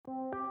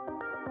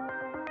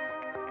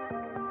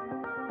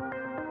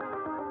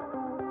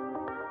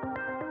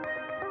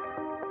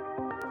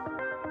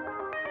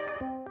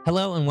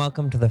Hello and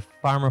welcome to the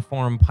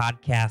pharmaphorum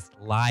podcast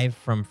live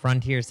from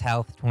Frontiers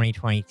Health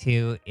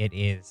 2022. It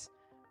is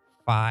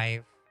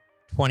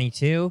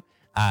 5/22.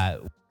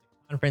 The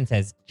conference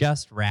has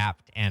just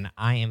wrapped, and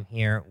I am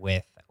here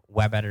with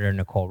Web Editor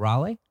Nicole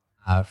Raleigh,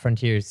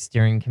 Frontiers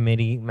Steering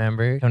Committee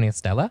member Tony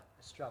Estrella,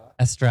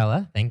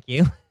 thank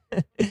you,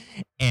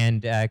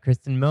 and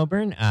Kristin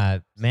Milburn,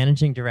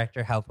 Managing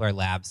Director, Healthware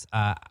Labs.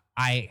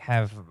 I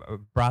have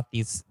brought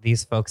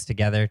these folks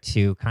together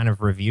to kind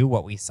of review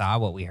what we saw,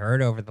 what we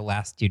heard over the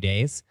last 2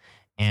 days,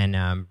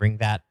 and bring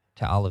that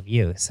to all of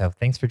you. So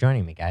thanks for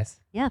joining me, guys.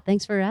 Yeah,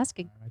 thanks for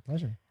asking. My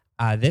pleasure.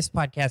 This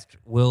podcast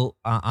will,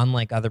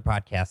 unlike other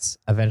podcasts,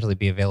 eventually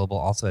be available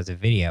also as a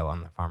video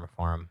on the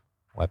pharmaphorum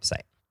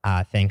website,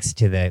 thanks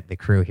to the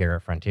crew here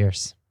at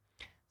Frontiers.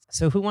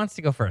 So who wants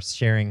to go first,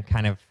 sharing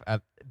kind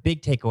of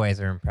big takeaways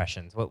or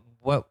impressions?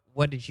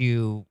 What did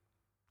you,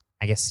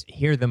 I guess,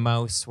 hear the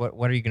most?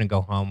 What are you going to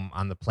go home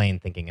on the plane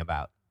thinking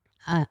about?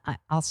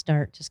 I'll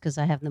start just because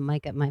I have the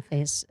mic at my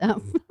face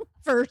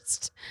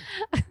first.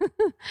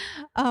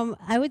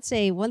 I would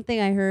say one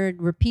thing I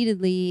heard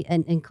repeatedly,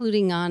 and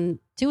including on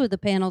 2 of the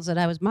panels that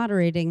I was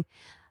moderating,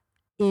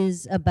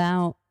 is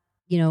about,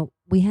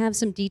 we have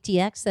some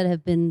DTX that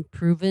have been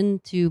proven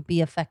to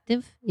be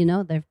effective.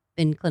 There've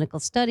been clinical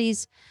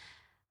studies,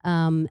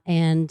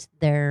 and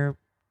they're,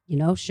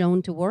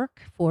 shown to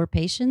work for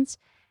patients.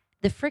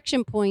 The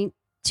friction point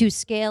to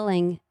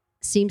scaling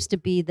seems to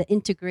be the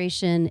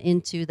integration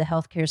into the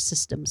healthcare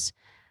systems.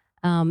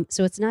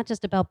 So it's not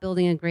just about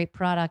building a great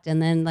product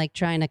and then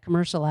trying to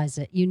commercialize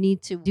it. You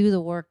need to do the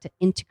work to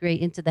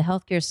integrate into the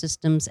healthcare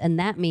systems. And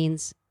that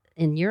means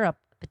in Europe,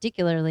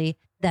 particularly,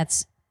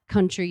 that's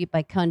country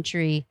by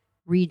country,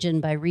 region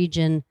by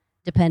region,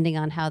 depending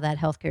on how that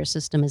healthcare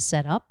system is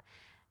set up.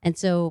 And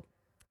so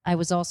I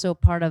was also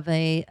part of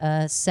a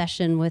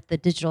session with the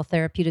Digital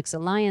Therapeutics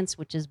Alliance,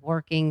 which is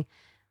working.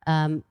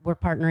 We're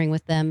partnering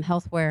with them,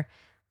 Healthware,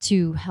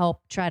 to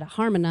help try to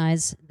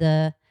harmonize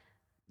the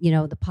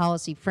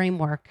policy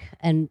framework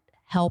and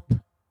help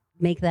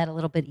make that a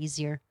little bit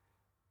easier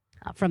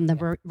from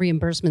the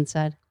reimbursement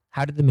side.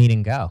 How did the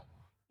meeting go?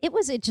 It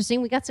was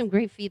interesting. We got some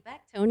great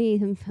feedback.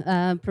 Tony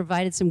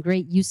provided some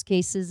great use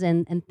cases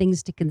and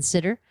things to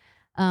consider.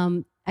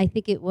 I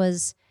think it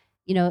was,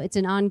 it's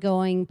an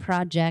ongoing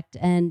project,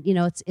 and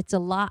it's a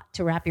lot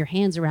to wrap your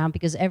hands around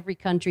because every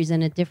country's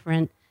in a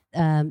different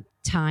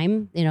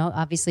time.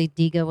 Obviously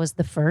DIGA was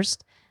the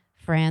first.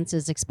 France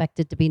is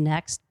expected to be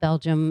next,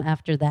 Belgium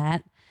after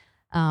that.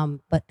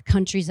 But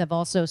countries have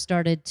also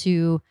started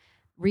to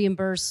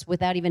reimburse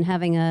without even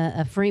having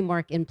a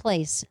framework in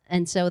place.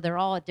 And so they're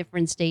all at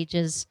different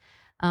stages.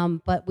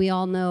 But we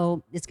all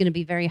know it's going to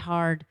be very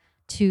hard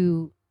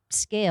to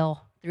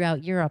scale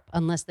throughout Europe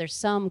unless there's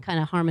some kind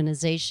of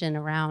harmonization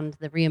around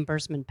the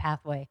reimbursement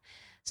pathway.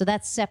 So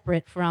that's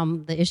separate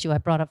from the issue I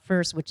brought up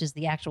first, which is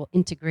the actual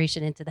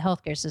integration into the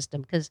healthcare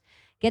system. Because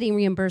getting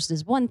reimbursed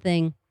is one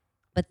thing,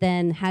 but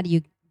then how do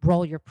you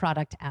roll your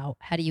product out?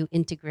 How do you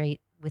integrate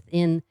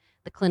within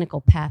the clinical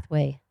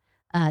pathway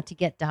to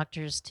get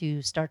doctors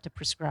to start to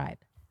prescribe?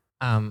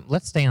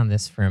 Let's stay on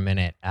this for a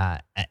minute.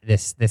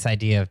 This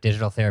idea of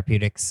digital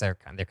therapeutics, they're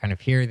kind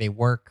of here, they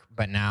work,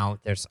 but now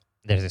there's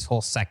this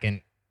whole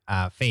second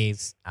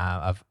phase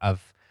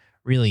of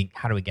really,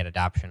 how do we get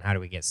adoption? How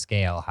do we get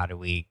scale? How do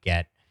we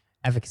get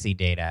efficacy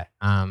data?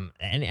 And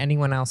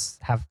anyone else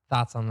have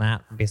thoughts on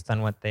that based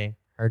on what they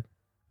heard?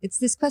 It's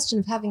this question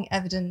of having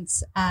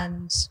evidence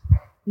and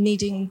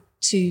needing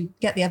to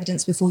get the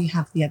evidence before you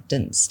have the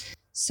evidence.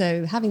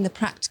 So having the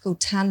practical,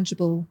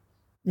 tangible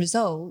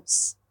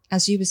results,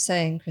 as you were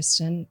saying,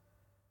 Kristin,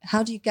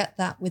 how do you get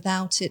that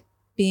without it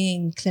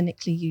being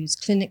clinically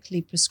used,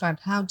 clinically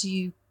prescribed? How do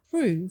you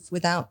prove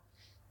without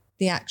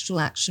the actual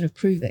action of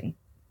proving?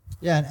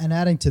 Yeah, and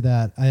adding to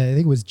that, I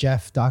think it was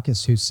Jeff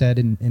Dawkins who said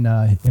in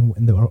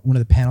one of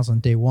the panels on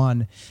day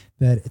one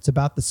that it's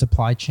about the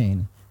supply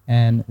chain,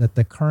 and that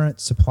the current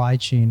supply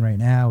chain right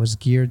now is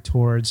geared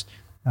towards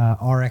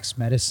RX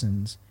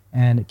medicines.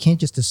 And it can't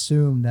just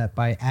assume that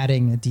by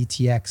adding a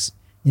DTX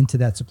into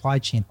that supply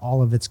chain,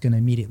 all of it's going to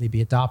immediately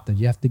be adopted.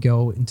 You have to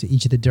go into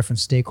each of the different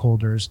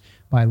stakeholders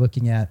by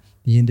looking at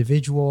the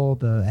individual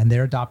and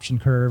their adoption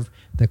curve,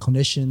 the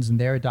clinicians and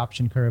their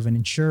adoption curve, and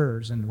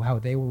insurers and how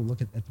they will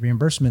look at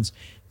reimbursements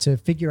to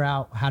figure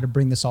out how to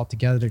bring this all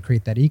together to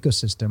create that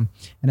ecosystem.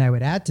 And I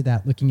would add to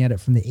that, looking at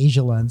it from the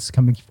Asia lens,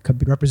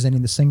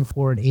 representing the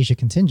Singapore and Asia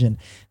contingent,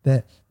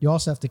 that you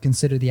also have to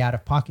consider the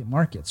out-of-pocket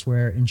markets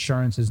where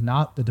insurance is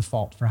not the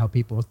default for how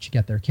people should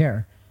get their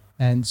care.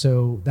 And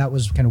so that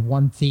was kind of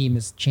one theme,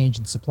 is change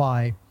in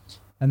supply.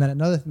 And then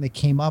another thing that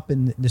came up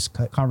in this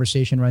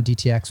conversation around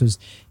DTX was,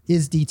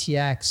 is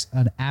DTX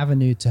an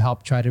avenue to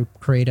help try to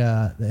create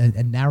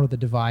and narrow the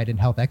divide in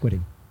health equity?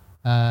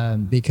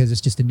 Because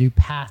it's just a new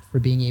path for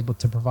being able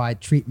to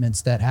provide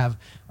treatments that have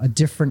a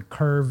different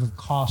curve of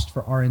cost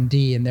for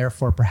R&D, and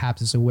therefore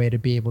perhaps it's a way to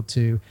be able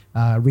to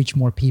reach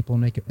more people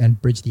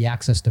and bridge the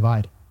access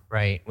divide.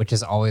 Right, which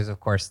is always,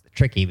 of course,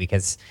 tricky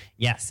because,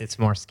 yes, it's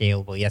more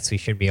scalable. Yes, we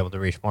should be able to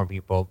reach more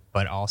people,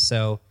 but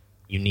also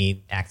you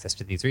need access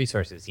to these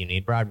resources, you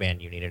need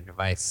broadband, you need a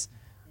device,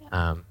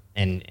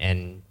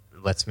 and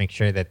let's make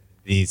sure that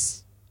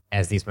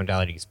as these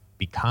modalities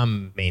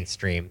become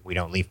mainstream, we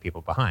don't leave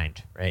people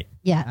behind, right?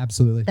 Yeah,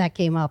 Absolutely. that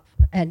came up,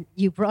 and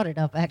you brought it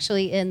up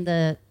actually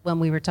when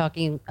we were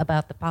talking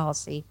about the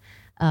policy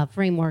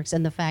frameworks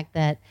and the fact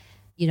that,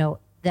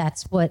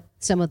 that's what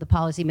some of the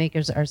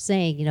policymakers are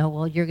saying.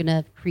 Well, you're going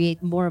to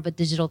create more of a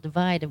digital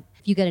divide. If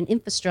you get an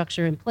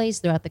infrastructure in place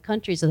throughout the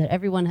country so that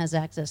everyone has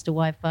access to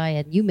Wi-Fi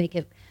and you make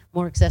it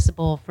more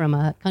accessible from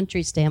a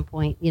country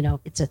standpoint,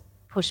 it's a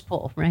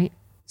push-pull, right?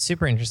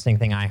 Super interesting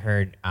thing I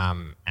heard.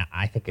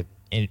 I think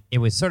it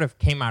was sort of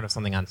came out of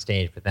something on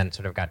stage, but then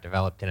sort of got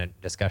developed in a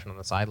discussion on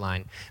the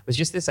sideline. Was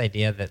just this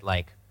idea that,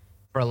 like,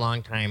 for a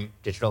long time,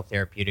 digital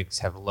therapeutics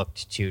have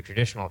looked to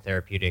traditional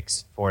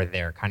therapeutics for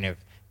their kind of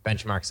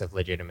benchmarks of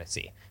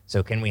legitimacy.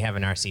 So can we have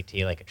an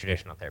RCT like a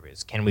traditional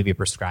therapeutics? Can we be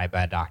prescribed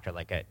by a doctor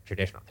like a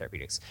traditional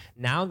therapeutics?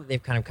 Now that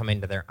they've kind of come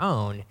into their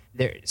own,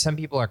 some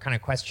people are kind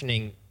of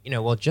questioning,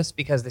 well, just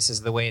because this is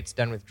the way it's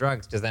done with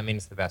drugs, does that mean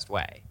it's the best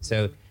way?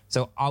 So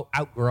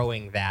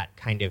outgrowing that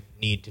kind of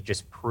need to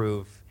just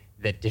prove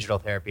that digital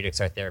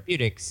therapeutics are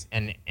therapeutics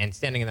and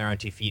standing on their own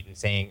 2 feet and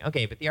saying,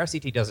 okay, but the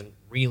RCT doesn't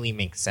really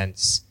make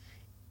sense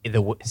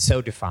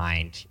so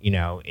defined,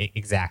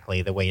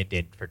 exactly the way it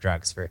did for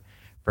drugs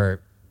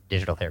for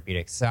digital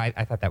therapeutics. So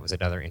I thought that was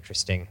another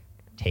interesting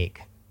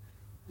take.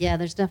 Yeah,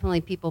 there's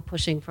definitely people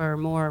pushing for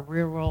more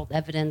real-world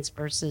evidence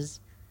versus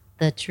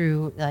the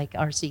true, like,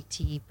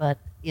 RCT. But,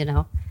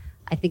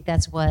 I think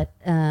that's what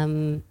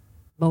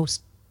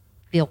most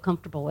feel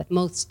comfortable with.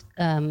 Most,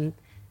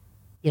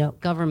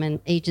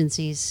 government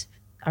agencies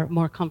are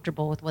more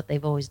comfortable with what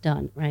they've always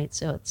done, right?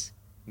 So it's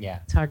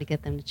hard to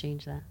get them to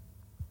change that.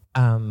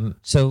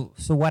 So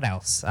what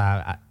else?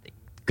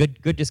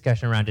 Good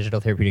discussion around digital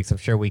therapeutics. I'm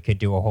sure we could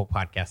do a whole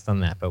podcast on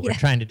that, but we're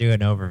trying to do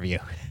an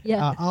overview.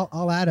 Yeah.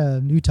 I'll add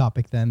a new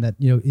topic then that,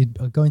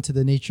 going to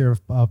the nature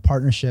of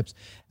partnerships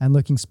and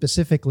looking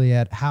specifically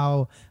at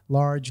how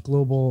large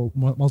global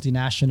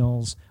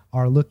multinationals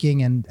are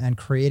looking and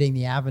creating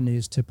the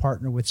avenues to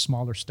partner with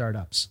smaller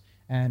startups.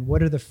 And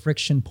what are the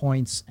friction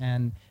points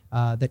and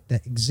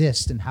that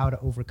exist and how to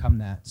overcome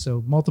that.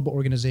 So multiple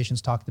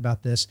organizations talked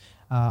about this.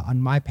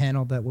 On my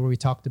panel where we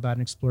talked about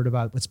and explored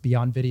about what's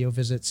beyond video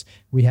visits,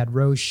 we had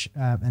Roche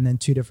and then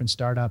 2 different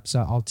startups,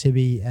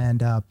 Altibi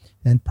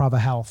and Prava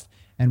Health.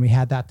 And we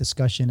had that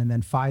discussion. And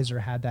then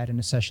Pfizer had that in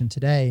a session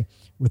today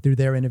through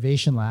their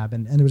innovation lab.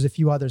 And there was a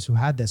few others who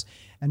had this.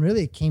 And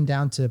really it came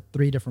down to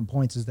 3 different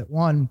points. Is that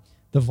one,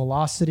 the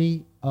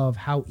velocity of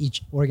how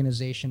each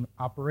organization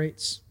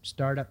operates,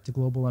 startup to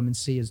global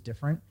MNC, is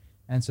different.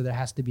 And so there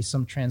has to be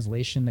some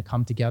translation to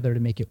come together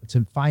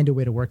to find a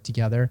way to work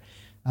together.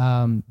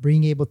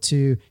 Being able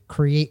to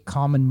create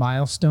common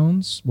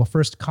milestones. Well,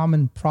 first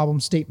common problem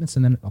statements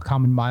and then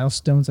common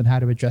milestones on how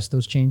to address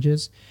those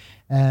changes.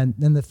 And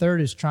then the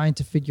third is trying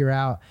to figure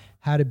out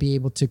how to be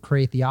able to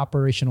create the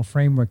operational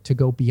framework to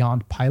go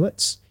beyond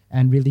pilots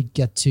and really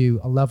get to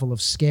a level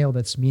of scale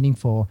that's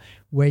meaningful,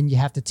 when you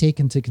have to take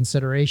into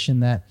consideration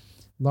that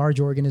large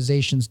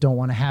organizations don't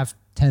want to have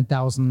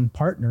 10,000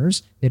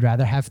 partners. They'd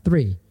rather have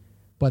 3.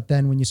 But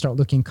then when you start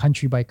looking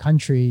country by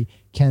country,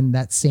 can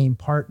that same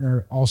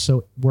partner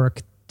also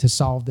work to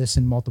solve this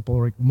in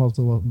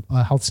multiple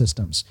health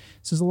systems?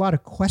 So there's a lot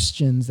of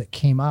questions that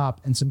came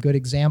up and some good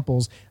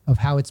examples of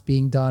how it's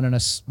being done on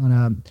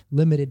a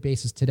limited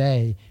basis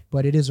today,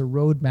 but it is a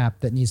roadmap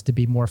that needs to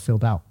be more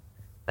filled out.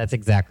 That's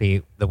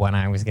exactly the one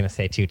I was going to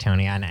say too,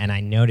 Tony. And I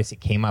noticed it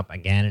came up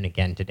again and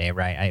again today,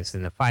 right? I was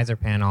in the Pfizer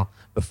panel.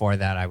 Before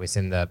that, I was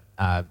in the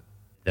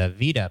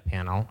VITA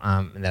panel,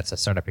 and that's a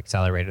startup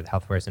accelerator that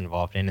Healthware is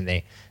involved in, and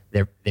they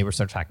were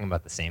sort of talking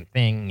about the same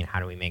thing. How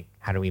do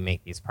we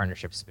make these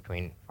partnerships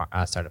between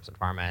startups and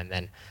pharma? And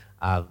then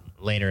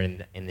later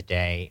in the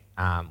day,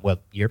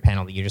 your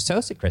panel that you just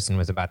hosted, Kristin,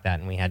 was about that,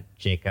 and we had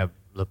Jacob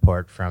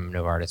Laporte from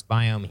Novartis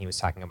Biome. He was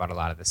talking about a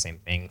lot of the same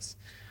things.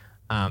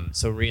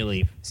 So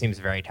really seems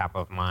very top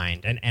of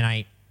mind. And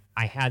I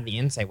had the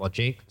insight while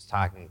Jake was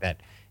talking that,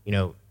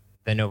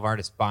 the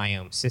Novartis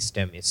Biome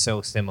system is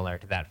so similar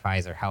to that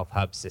Pfizer Health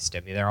Hub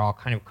system. They're all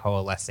kind of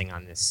coalescing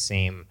on this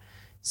same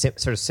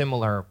sort of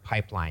similar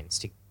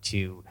pipelines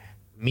to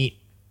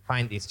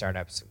find these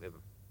startups,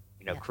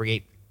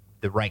 create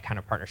the right kind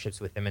of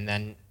partnerships with them, and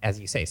then, as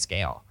you say,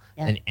 scale.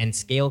 Yeah. And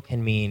scale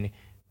can mean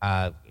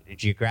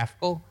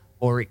geographical,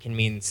 or it can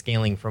mean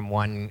scaling from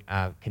one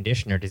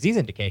condition or disease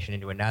indication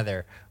into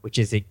another, which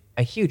is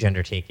a huge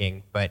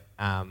undertaking, but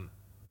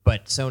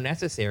so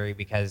necessary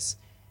because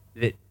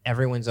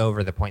everyone's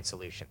over the point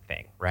solution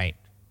thing, right?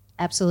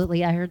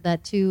 Absolutely. I heard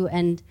that too.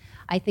 And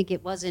I think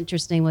it was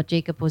interesting what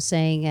Jacob was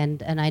saying,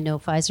 and I know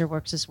Pfizer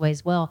works this way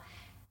as well.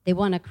 They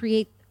want to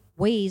create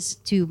ways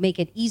to make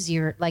it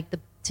easier,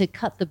 to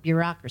cut the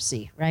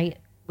bureaucracy, right,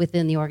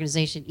 within the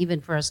organization,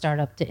 even for a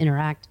startup to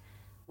interact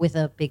with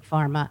a big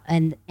pharma.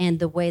 And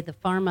the way the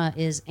pharma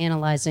is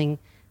analyzing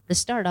the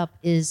startup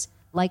is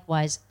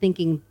likewise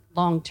thinking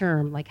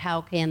long-term, like how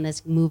can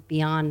this move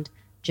beyond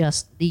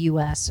just the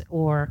US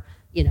or,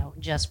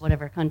 just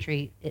whatever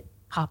country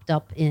popped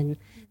up in.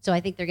 So I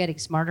think they're getting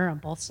smarter on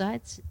both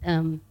sides.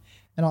 And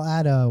I'll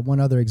add one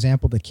other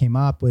example that came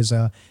up was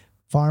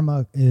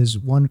pharma is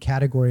one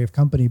category of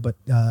company, but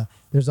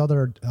there's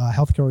other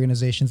healthcare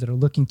organizations that are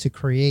looking to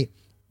create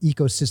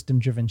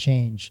ecosystem-driven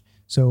change.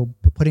 So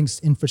putting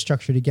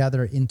infrastructure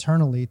together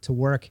internally to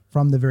work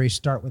from the very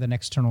start with an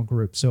external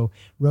group. So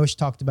Roche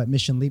talked about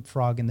Mission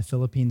Leapfrog in the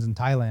Philippines and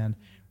Thailand,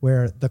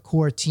 where the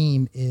core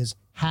team is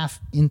half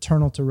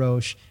internal to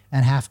Roche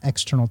and half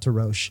external to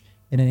Roche.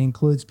 And it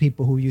includes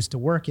people who used to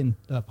work in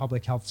the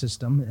public health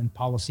system and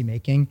policy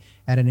making,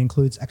 and it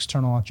includes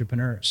external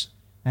entrepreneurs.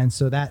 And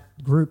so that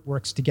group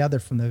works together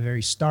from the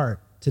very start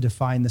to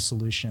define the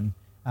solution.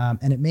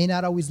 And it may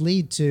not always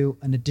lead to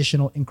an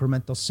additional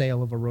incremental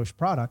sale of a Roche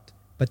product,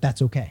 but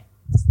that's okay.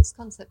 It's this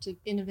concept of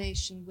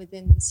innovation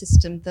within the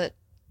system that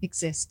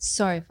exists.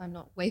 Sorry if I'm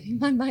not waving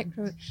my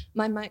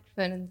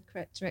microphone in the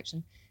correct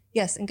direction.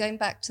 Yes, and going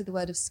back to the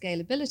word of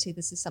scalability,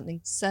 this is something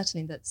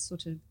certainly that's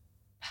sort of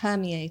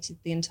permeated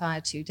the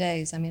entire 2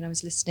 days. I mean, I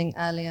was listening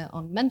earlier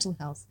on mental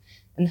health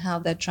and how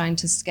they're trying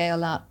to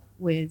scale up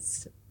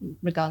with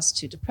regards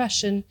to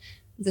depression,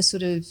 the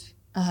sort of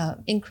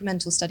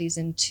incremental studies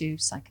into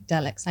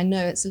psychedelics. I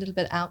know it's a little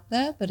bit out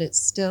there, but it's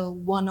still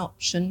one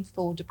option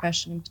for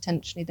depression, and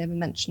potentially they were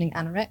mentioning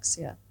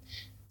anorexia.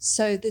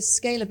 So this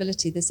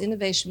scalability, this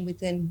innovation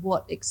within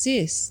what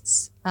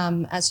exists,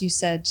 as you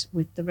said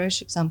with the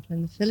Roche example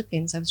in the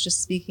Philippines, I was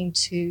just speaking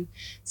to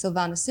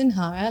Silvana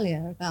Sinha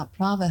earlier about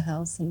Prava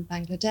Health in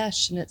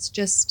Bangladesh, and it's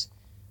just,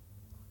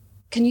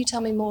 can you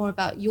tell me more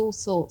about your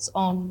thoughts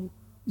on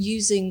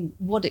using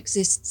what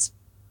exists,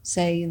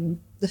 say, in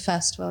the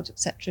first world,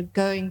 etc.,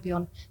 going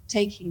beyond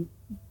taking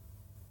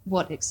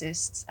what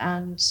exists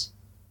and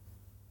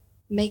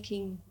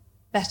making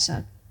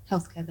better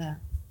healthcare there?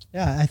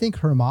 Yeah, I think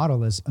her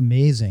model is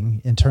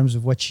amazing in terms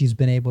of what she's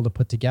been able to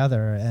put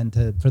together. And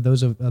for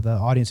those of the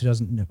audience who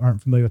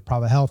aren't familiar with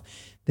Prava Health,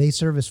 they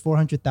service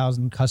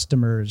 400,000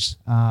 customers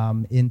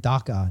in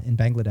Dhaka in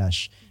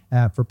Bangladesh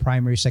for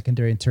primary,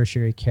 secondary, and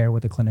tertiary care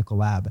with a clinical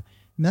lab.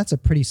 And that's a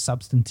pretty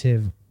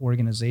substantive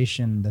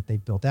organization that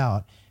they've built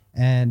out.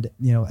 And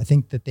I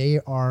think that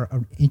they are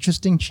an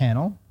interesting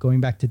channel,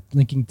 going back to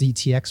linking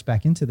DTX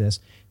back into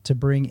this, to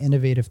bring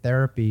innovative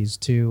therapies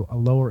to a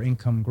lower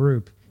income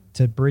group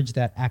to bridge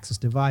that access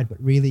divide,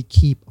 but really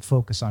keep a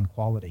focus on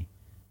quality.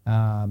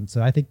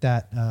 So I think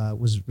that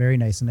was very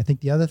nice. And I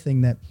think the other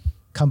thing that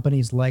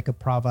companies like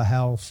Prava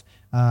Health,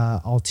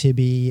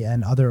 Altibi,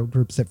 and other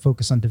groups that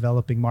focus on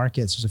developing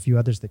markets, there's a few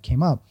others that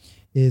came up,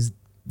 is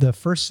the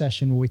first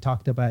session where we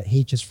talked about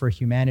H is for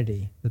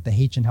humanity, that the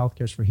H in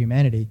healthcare is for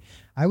humanity.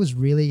 I was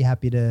really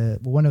happy I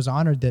was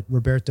honored that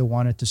Roberto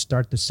wanted to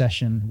start the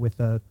session with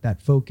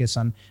that focus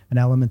on an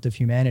element of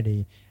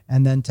humanity,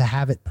 and then to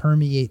have it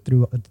permeate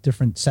through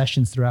different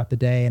sessions throughout the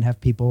day and have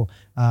people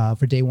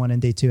for day one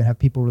and day two, and have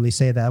people really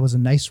say that was a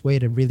nice way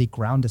to really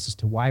ground us as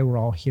to why we're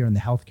all here in the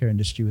healthcare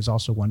industry was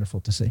also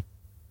wonderful to see.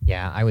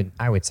 Yeah, I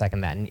would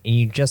second that. And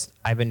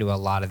I've been to a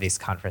lot of these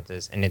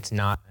conferences, and it's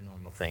not a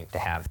normal thing to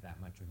have that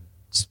much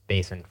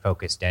space and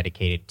focus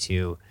dedicated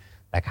to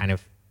that kind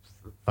of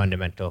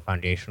fundamental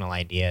foundational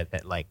idea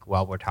that, like,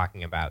 while we're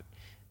talking about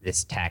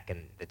this tech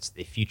and it's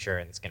the future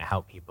and it's going to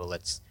help people,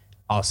 let's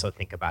also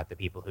think about the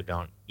people who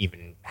don't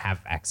even have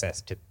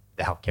access to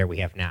the healthcare we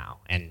have now,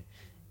 and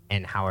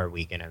how are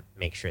we going to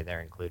make sure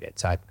they're included.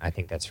 So I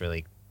think that's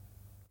really,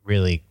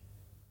 really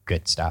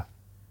good stuff.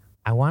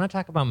 I want to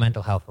talk about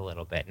mental health a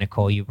little bit.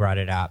 Nicole, you brought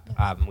it up.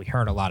 We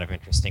heard a lot of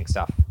interesting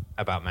stuff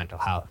about mental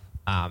health.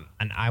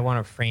 And I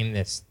want to frame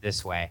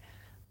this way.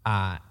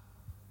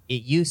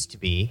 It used to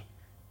be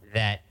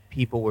that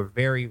people were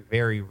very,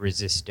 very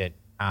resistant,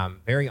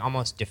 very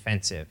almost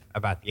defensive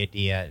about the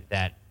idea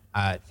that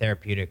a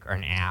therapeutic or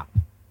an app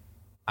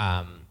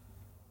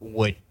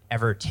would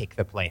ever take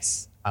the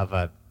place of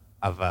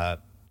a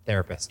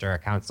therapist or a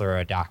counselor or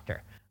a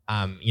doctor.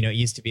 It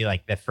used to be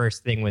like the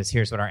first thing was,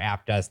 here's what our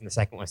app does, and the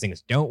second thing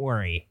is, don't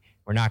worry,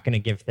 we're not going to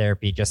give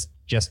therapy just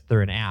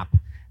through an app.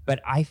 But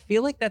I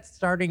feel like that's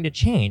starting to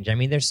change. I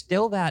mean, there's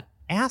still that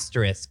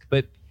asterisk,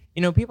 but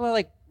people are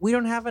like, we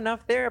don't have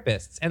enough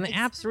therapists, and the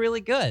app's really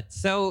good.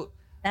 So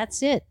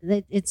that's it.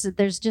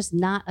 There's just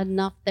not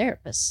enough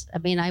therapists. I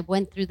mean, I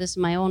went through this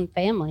in my own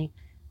family.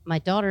 My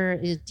daughter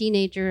is a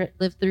teenager,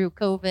 lived through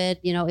COVID,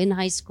 in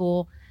high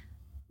school.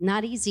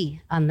 Not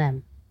easy on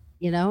them.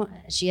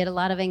 She had a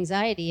lot of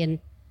anxiety, and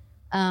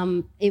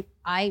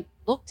I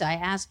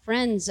asked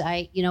friends,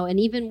 and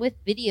even with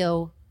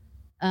video,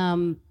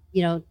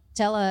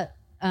 tele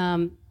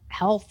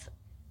health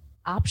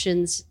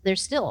options, they're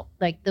still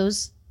like,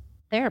 those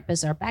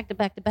therapists are back to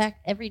back to back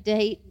every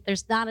day.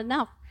 There's not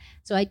enough.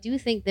 So I do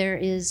think there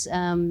is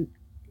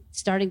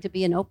starting to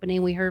be an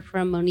opening. We heard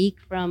from Monique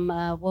from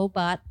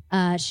Wobot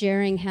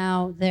sharing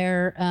how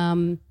they're,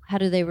 how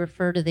do they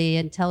refer to the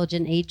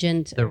intelligent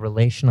agent? The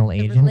relational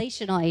agent. The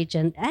relational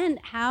agent, and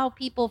how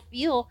people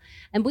feel.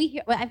 And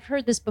I've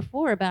heard this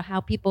before about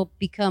how people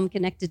become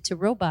connected to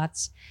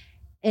robots.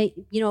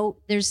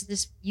 There's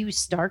this, you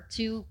start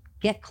to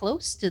get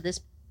close to this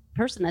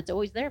person that's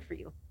always there for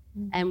you.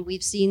 And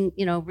we've seen,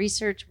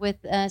 research with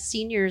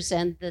seniors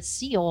and the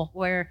SEAL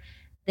where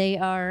they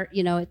are,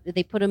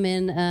 they put them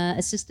in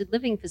assisted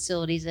living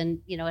facilities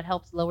and, it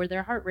helps lower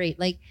their heart rate.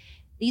 Like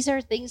these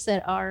are things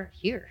that are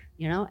here,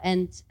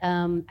 and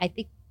I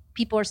think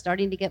people are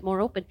starting to get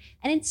more open.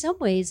 And in some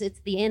ways, it's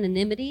the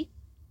anonymity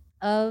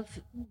of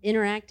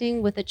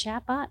interacting with a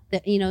chatbot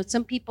that,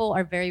 some people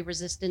are very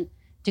resistant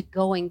to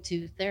going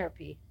to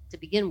therapy to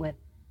begin with.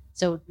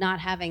 So not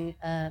having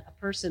a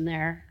person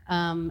there,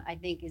 I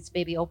think is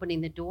maybe opening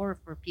the door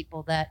for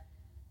people that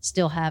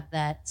still have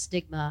that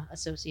stigma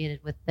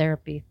associated with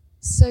therapy.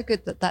 So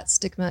good that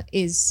stigma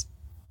is,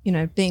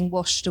 being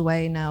washed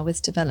away now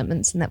with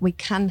developments, and that we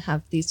can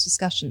have these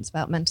discussions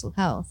about mental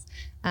health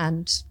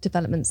and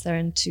developments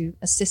therein to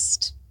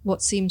assist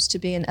what seems to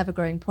be an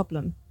ever-growing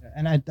problem.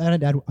 And I'd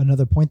add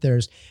another point there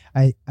is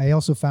I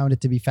also found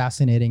it to be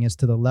fascinating as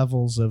to the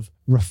levels of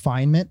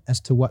refinement as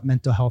to what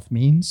mental health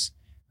means.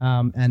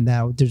 And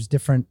now there's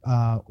different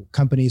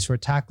companies who are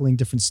tackling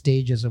different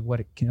stages of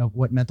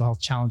what mental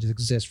health challenges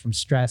exist, from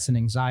stress and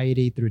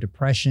anxiety through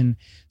depression.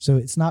 So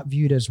it's not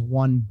viewed as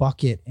one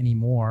bucket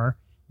anymore.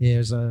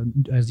 As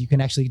you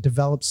can actually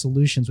develop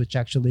solutions which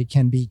actually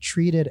can be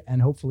treated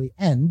and hopefully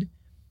end,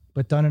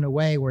 but done in a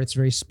way where it's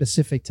very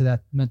specific to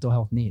that mental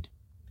health need.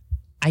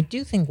 I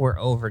do think we're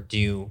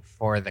overdue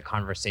for the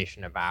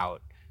conversation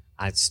about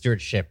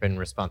stewardship and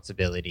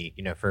responsibility.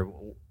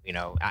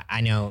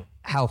 I know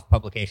health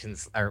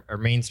publications or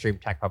mainstream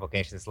tech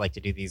publications like to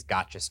do these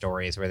gotcha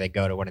stories where they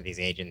go to one of these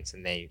agents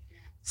and they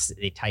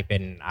type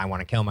in "I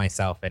want to kill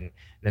myself" and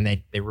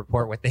then they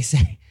report what they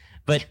say.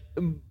 But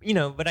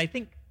I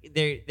think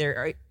there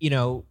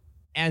are,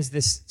 as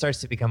this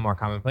starts to become more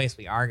commonplace,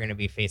 we are going to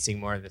be facing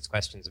more of these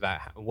questions about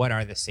what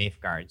are the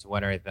safeguards,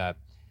 what are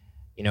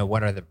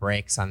the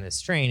brakes on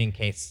this train in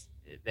case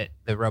that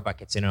the robot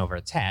gets in over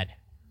its head.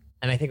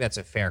 And I think that's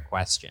a fair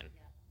question.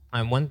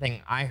 One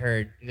thing I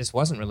heard, this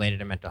wasn't related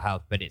to mental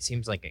health, but it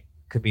seems like it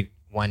could be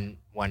one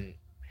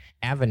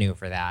avenue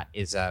for that,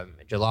 is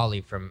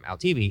Jalali from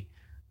LTV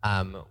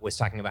was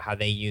talking about how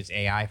they use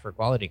AI for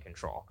quality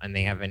control. And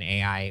they have an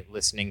AI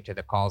listening to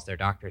the calls their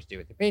doctors do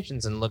with the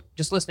patients and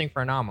just listening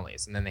for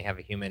anomalies. And then they have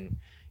a human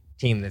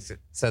team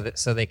so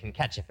they can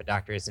catch if a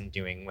doctor isn't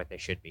doing what they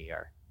should be.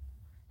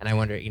 And I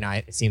wonder,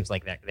 it seems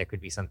like that there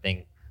could be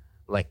something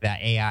like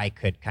that. AI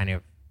could kind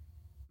of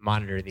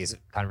monitor these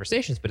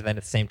conversations, but then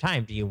at the same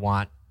time, do you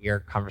want your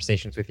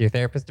conversations with your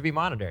therapist to be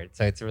monitored?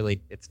 So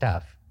it's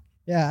tough.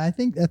 Yeah, I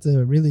think that's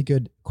a really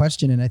good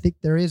question. And I think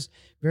there is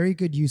very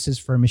good uses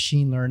for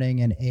machine learning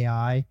and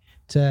AI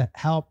to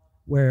help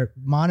where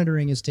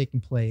monitoring is taking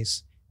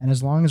place. And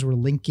as long as we're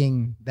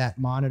linking that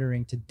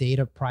monitoring to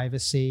data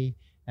privacy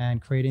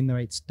and creating the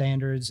right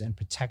standards and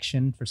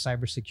protection for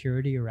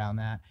cybersecurity around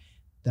that,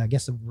 I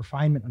guess the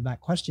refinement of that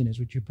question is,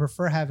 would you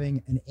prefer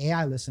having an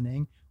AI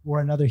listening or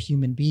another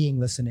human being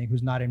listening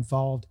who's not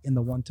involved in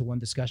the one-to-one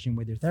discussion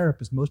with your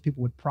therapist? Most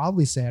people would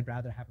probably say, I'd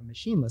rather have a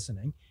machine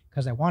listening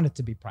because I want it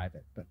to be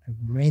private, but it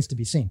remains to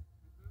be seen.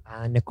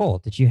 Nicole,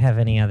 did you have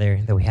any other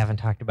that we haven't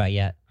talked about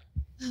yet?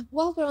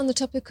 While we're on the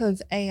topic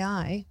of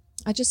AI,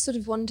 I just sort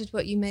of wondered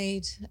what you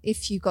made,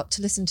 if you got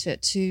to listen to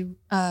it, to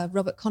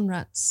Robert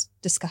Conrad's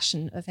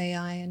discussion of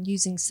AI and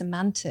using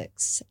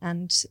semantics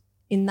and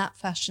in that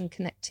fashion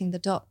connecting the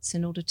dots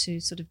in order to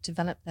sort of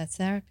develop their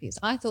therapies.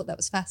 I thought that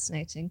was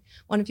fascinating.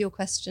 One of your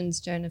questions,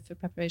 Jonah, for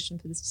preparation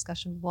for this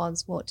discussion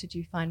was, what did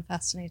you find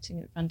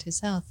fascinating at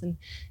Frontiers Health? And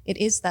it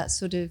is that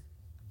sort of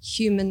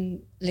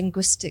human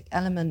linguistic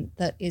element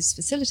that is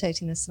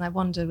facilitating this. And I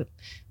wonder,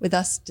 with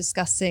us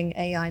discussing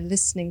AI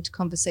listening to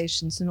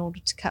conversations in order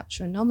to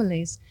capture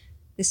anomalies,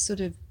 this sort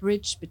of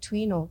bridge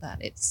between all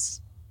that, it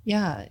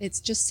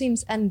just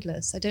seems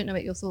endless. I don't know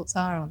what your thoughts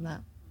are on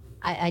that.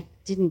 I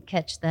didn't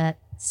catch that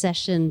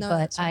session, No,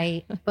 but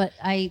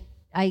right.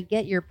 I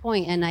get your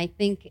point, and I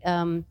think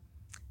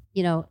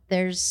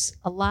there's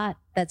a lot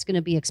that's going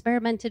to be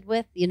experimented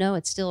with.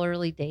 It's still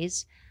early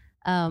days,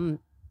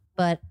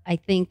 but I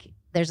think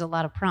there's a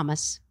lot of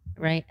promise,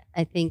 right?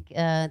 I think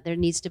there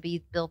needs to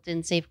be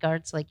built-in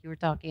safeguards, like you were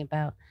talking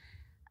about,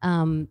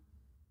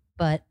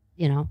 but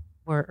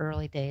we're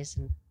early days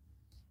and.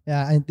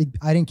 Yeah, I think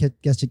I didn't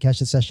get to catch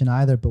the session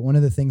either, but one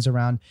of the things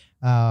around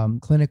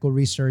clinical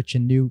research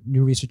and new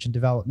research and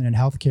development in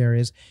healthcare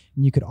is,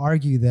 and you could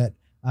argue that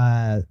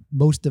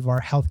most of our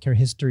healthcare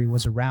history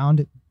was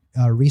around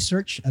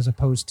research as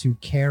opposed to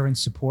care and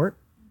support.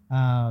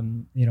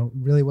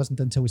 Really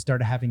wasn't until we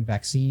started having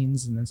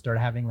vaccines and then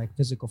started having like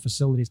physical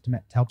facilities to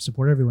help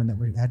support everyone that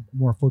we had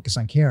more focus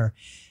on care.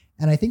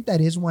 And I think that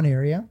is one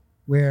area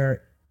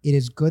where it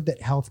is good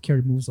that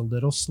healthcare moves a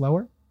little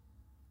slower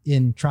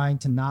in trying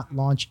to not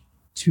launch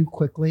too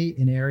quickly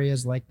in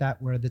areas like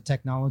that where the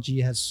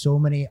technology has so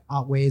many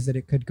ways that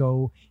it could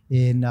go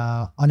in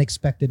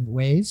unexpected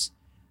ways.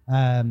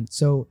 There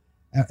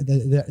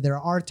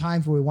are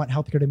times where we want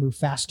healthcare to move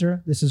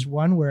faster. This is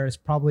one where it's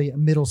probably a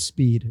middle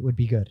speed would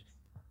be good.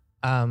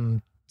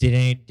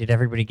 Did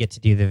everybody get to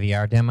do the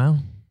VR demo?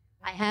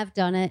 I have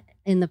done it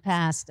in the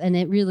past, and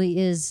it really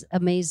is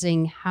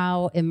amazing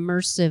how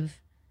immersive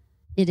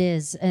It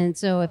is. And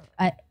so if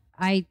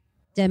I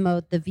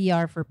demoed the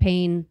VR for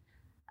pain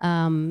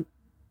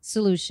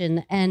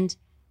solution, and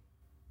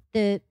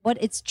what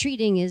it's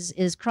treating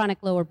is chronic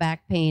lower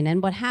back pain.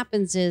 And what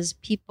happens is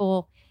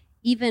people,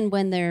 even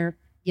when they're,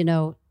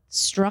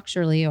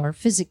 structurally or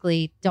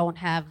physically don't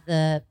have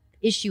the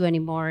issue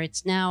anymore,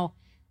 it's now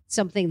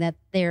something that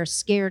they're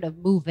scared of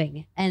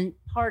moving. And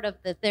part of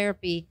the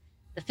therapy,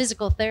 the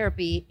physical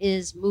therapy,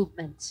 is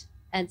movement.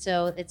 And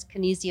so it's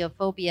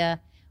kinesiophobia,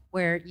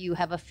 where you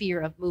have a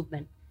fear of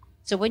movement.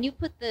 So when you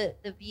put the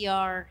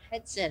VR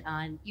headset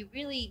on,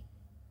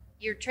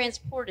 you're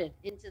transported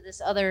into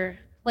this other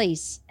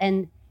place,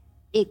 and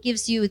it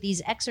gives you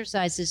these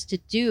exercises to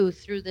do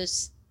through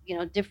this,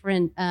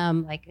 different,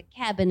 like a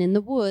cabin in the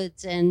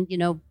woods and,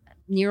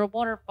 near a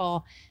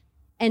waterfall.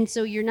 And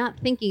so you're not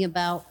thinking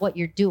about what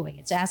you're doing.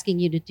 It's asking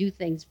you to do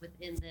things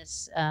within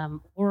this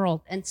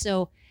world. And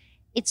so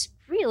it's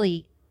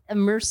really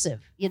immersive,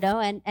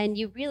 and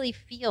you really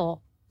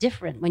feel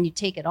different when you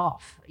take it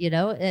off,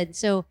 And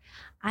so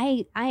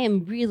I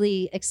am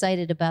really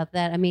excited about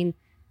that. I mean,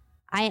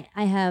 I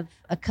have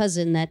a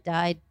cousin that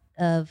died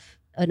of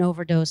an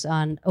overdose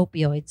on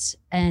opioids,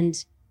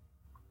 and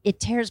it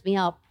tears me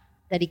up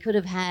that he could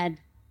have had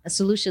a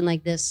solution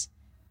like this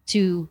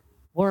to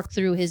work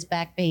through his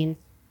back pain.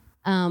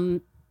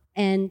 And,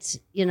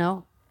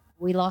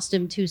 we lost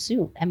him too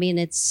soon. I mean,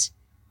 it's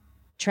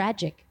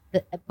tragic.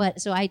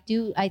 But so I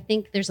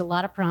think there's a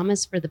lot of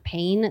promise for the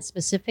pain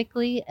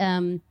specifically,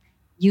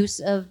 use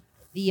of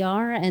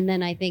VR. And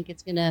then I think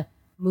it's going to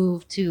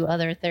move to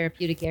other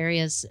therapeutic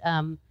areas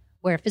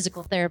where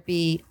physical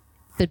therapy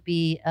could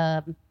be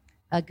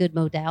a good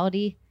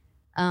modality.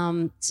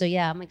 So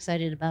yeah, I'm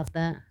excited about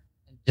that.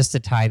 Just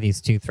to tie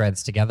these two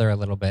threads together a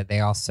little bit,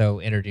 they also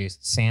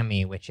introduced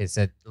Sammy, which is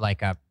a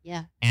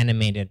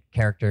animated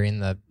character in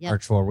the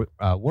virtual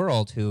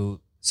world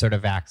who sort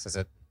of acts as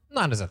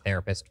not as a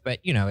therapist, but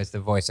is the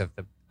voice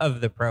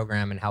of the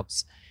program and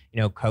helps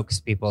coax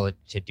people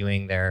to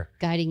doing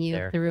guiding you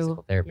their through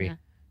physical therapy. Yeah.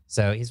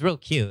 So he's real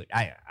cute.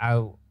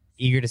 I'm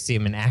eager to see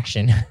him in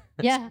action.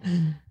 Yeah.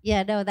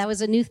 No, that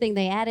was a new thing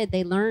they added.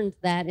 They learned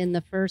that in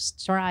the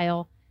first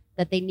trial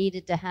that they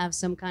needed to have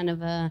some kind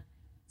of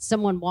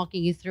someone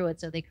walking you through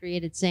it. So they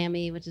created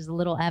Sammy, which is a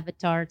little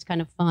avatar. It's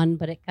kind of fun,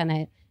 but it kind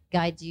of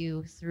guides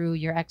you through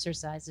your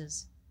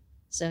exercises.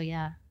 So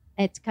yeah,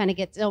 it kind of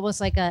gets almost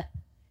like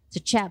it's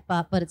a chat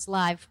bot, but it's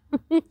live.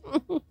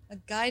 A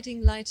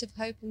guiding light of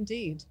hope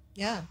indeed.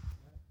 Yeah.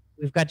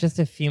 We've got just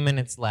a few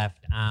minutes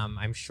left.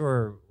 I'm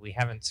sure we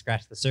haven't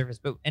scratched the surface,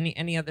 but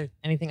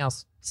anything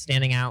else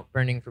standing out,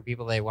 burning for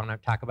people they want to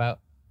talk about?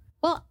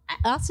 Well,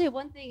 I'll say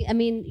one thing. I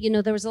mean,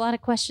 there was a lot of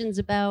questions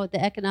about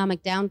the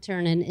economic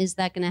downturn, and is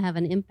that going to have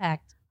an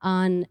impact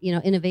on,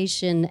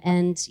 innovation?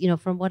 And,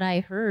 from what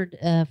I heard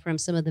from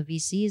some of the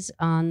VCs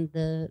on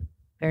the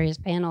various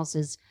panels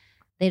is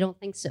they don't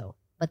think so,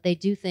 but they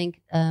do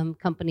think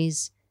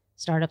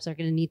startups are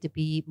going to need to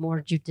be more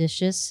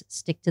judicious,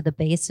 stick to the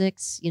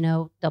basics,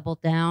 double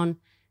down,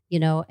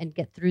 and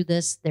get through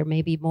this. There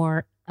may be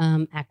more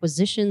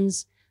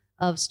acquisitions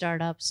of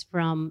startups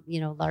from,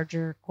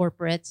 larger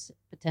corporates,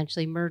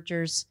 potentially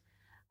mergers.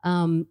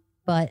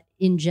 But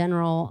in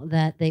general,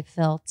 that they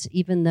felt,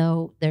 even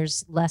though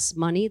there's less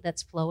money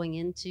that's flowing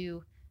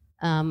into,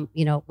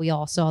 we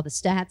all saw the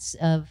stats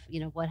of,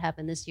 what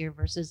happened this year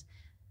versus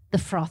the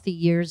frothy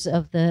years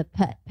of the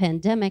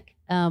pandemic,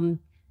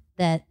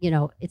 that,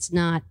 it's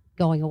not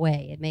going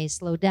away. It may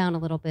slow down a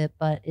little bit,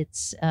 but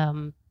it's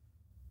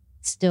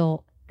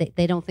still,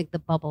 they don't think the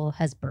bubble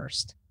has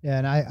burst. Yeah,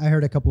 and I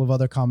heard a couple of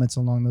other comments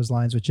along those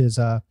lines, which is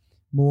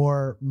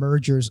more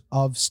mergers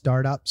of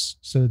startups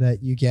so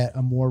that you get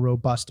a more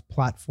robust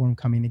platform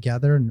coming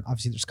together. And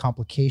obviously there's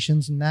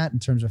complications in that in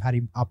terms of how do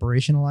you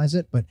operationalize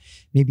it, but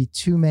maybe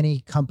too many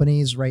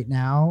companies right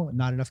now,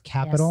 not enough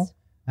capital.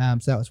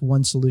 Yes. So that was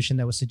one solution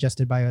that was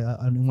suggested by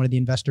on one of the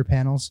investor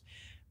panels.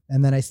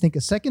 And then I think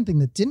a second thing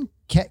that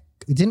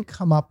didn't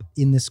come up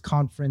in this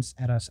conference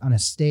on a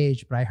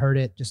stage, but I heard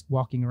it just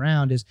walking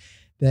around, is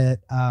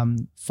that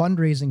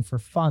fundraising for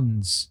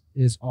funds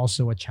is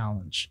also a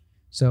challenge.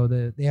 So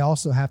they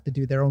also have to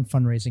do their own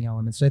fundraising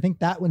elements. So I think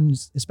that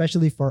one's,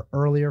 especially for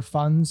earlier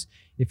funds,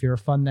 if you're a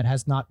fund that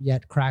has not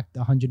yet cracked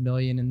 100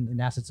 million in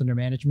assets under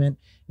management,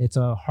 it's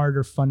a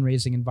harder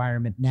fundraising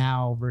environment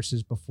now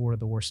versus before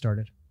the war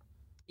started.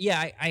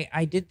 Yeah,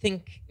 I did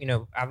think,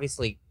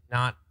 obviously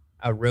not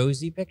a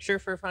rosy picture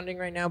for funding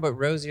right now, but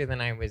rosier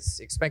than I was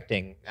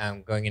expecting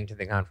going into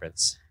the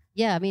conference.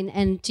 Yeah, I mean,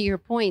 and to your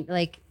point,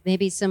 like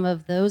maybe some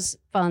of those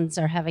funds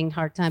are having a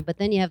hard time, but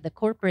then you have the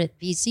corporate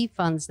VC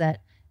funds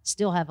that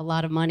still have a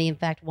lot of money. In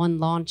fact, one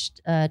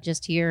launched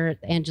just here,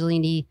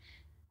 Angelini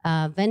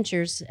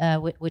Ventures,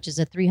 which is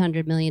a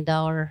 $300 million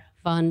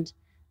fund,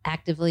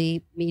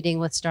 actively meeting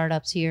with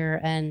startups here.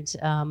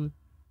 And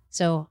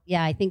so,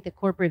 yeah, I think the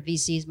corporate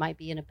VCs might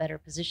be in a better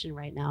position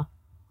right now.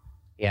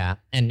 Yeah,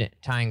 and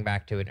tying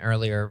back to an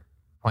earlier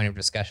point of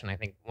discussion, I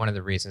think one of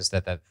the reasons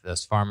that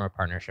those pharma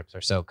partnerships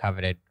are so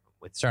coveted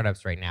with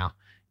startups right now,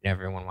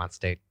 everyone wants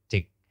to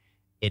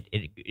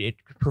it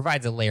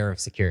provides a layer of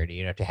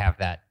security, to have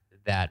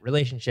that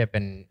relationship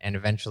and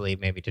eventually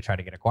maybe to try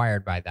to get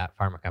acquired by that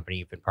pharma company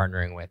you've been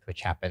partnering with,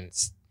 which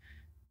happens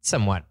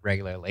somewhat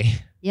regularly.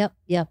 Yep.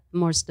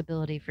 More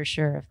stability for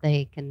sure if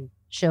they can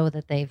show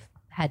that they've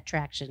had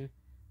traction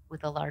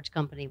with a large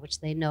company, which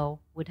they know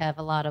would have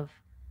a lot of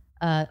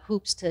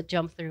hoops to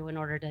jump through in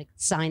order to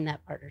sign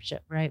that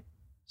partnership, right?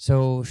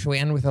 So should we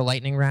end with a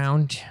lightning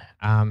round?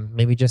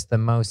 Maybe just the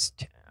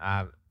most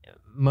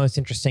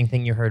interesting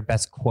thing you heard,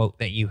 best quote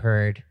that you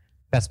heard,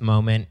 best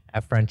moment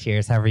at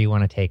Frontiers, however you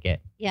want to take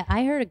it. Yeah,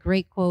 I heard a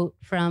great quote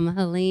from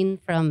Helene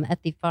from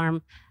at the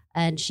farm,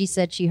 and she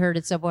said she heard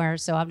it somewhere,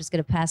 so I'm just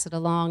going to pass it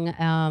along,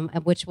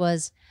 which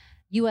was,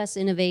 U.S.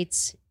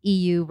 innovates,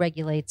 EU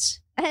regulates.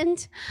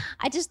 And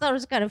I just thought it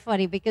was kind of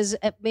funny because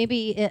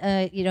maybe,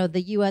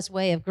 the U.S.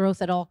 way of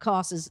growth at all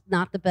costs is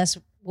not the best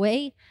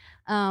way.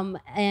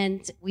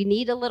 And we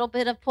need a little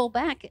bit of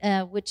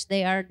pullback, which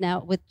they are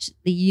now, which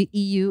the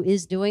EU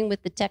is doing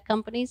with the tech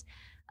companies.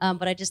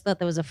 But I just thought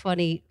that was a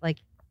funny,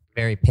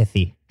 very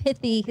pithy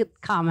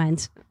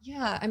comment.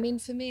 Yeah, I mean,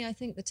 for me, I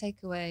think the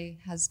takeaway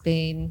has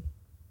been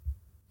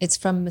it's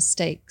from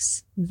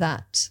mistakes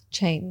that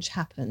change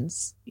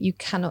happens. You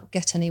cannot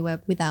get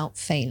anywhere without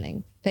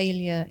failing.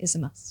 Failure is a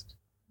must.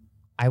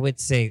 I would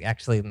say,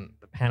 actually,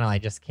 the panel I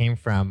just came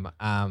from,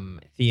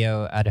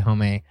 Theo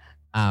Adehome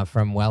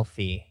from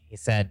Wealthy, he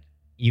said,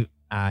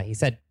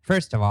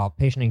 first of all,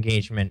 patient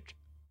engagement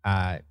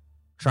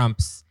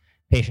trumps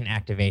patient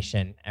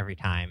activation every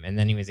time. And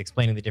then he was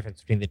explaining the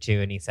difference between the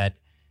two, and he said,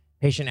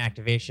 patient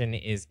activation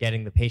is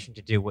getting the patient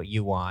to do what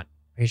you want.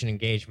 Patient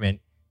engagement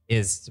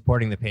is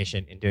supporting the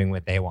patient in doing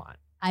what they want.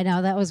 I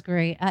know, that was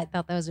great. I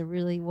thought that was a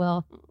really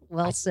well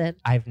said.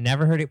 I've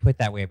never heard it put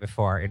that way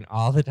before in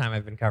all the time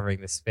I've been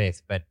covering this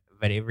space, but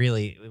it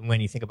really, when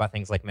you think about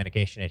things like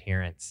medication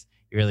adherence,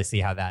 you really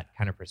see how that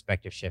kind of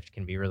perspective shift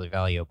can be really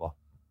valuable.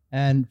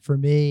 And for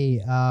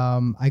me,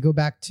 I go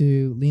back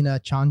to Lena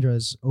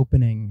Chandra's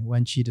opening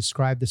when she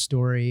described the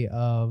story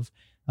of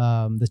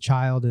the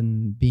child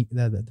and being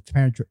the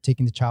parent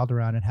taking the child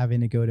around and having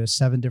to go to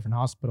 7 different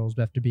hospitals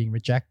after being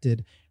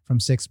rejected from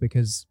 6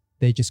 because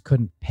they just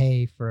couldn't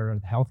pay for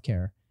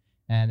healthcare.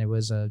 And it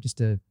was just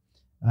a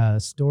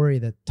story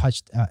that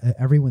touched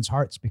everyone's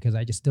hearts, because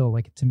I just still,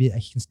 to me, I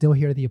can still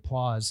hear the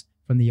applause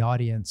from the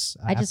audience.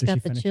 I just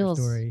got the her chills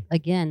story.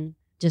 again,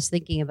 just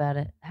thinking about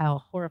it,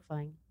 how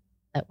horrifying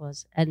that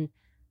was. And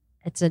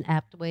it's an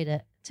apt way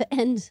to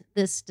end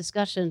this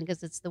discussion,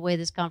 because it's the way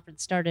this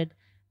conference started,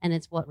 and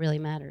it's what really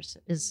matters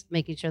is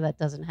making sure that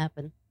doesn't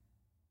happen.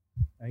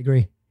 I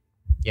agree.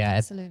 Yeah,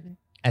 Absolutely.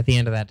 At the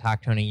end of that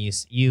talk, Tony,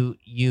 you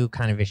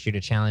kind of issued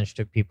a challenge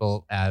to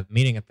people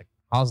meeting at the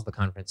halls of the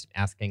conference,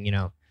 asking,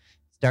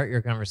 start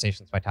your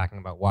conversations by talking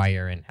about why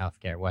you're in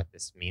healthcare, what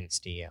this means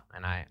to you.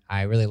 And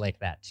I really like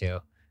that too.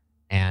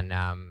 And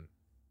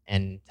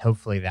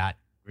hopefully that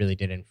really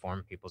did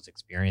inform people's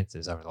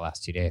experiences over the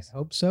last 2 days. I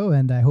hope so,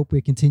 and I hope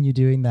we continue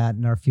doing that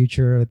in our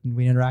future. And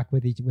we interact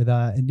with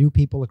new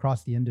people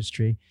across the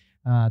industry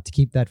to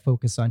keep that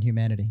focus on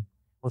humanity.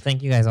 Well,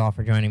 thank you guys all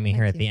for joining me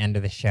here at the end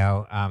of the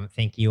show.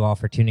 Thank you all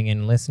for tuning in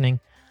and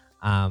listening.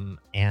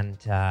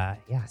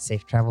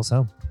 Safe travels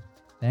home.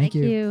 Thank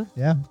you.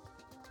 Yeah.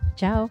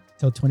 Ciao.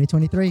 Till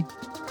 2023.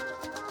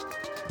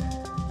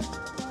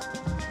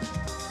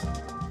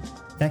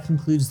 That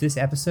concludes this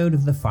episode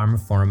of the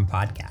pharmaphorum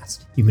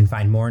podcast. You can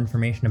find more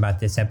information about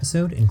this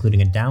episode,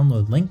 including a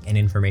download link and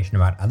information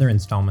about other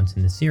installments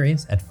in the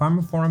series, at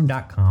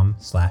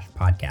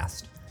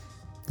pharmaphorum.com/podcast.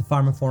 The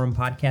pharmaphorum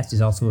podcast is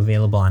also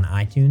available on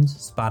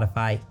iTunes,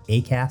 Spotify,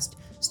 Acast,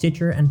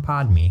 Stitcher, and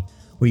Podme,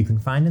 where you can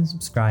find and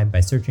subscribe by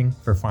searching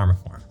for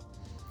pharmaphorum.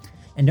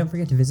 And don't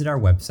forget to visit our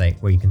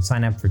website, where you can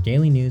sign up for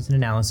daily news and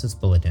analysis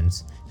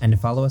bulletins, and to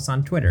follow us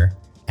on Twitter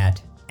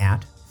at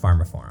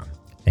pharmaphorum.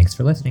 Thanks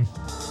for listening.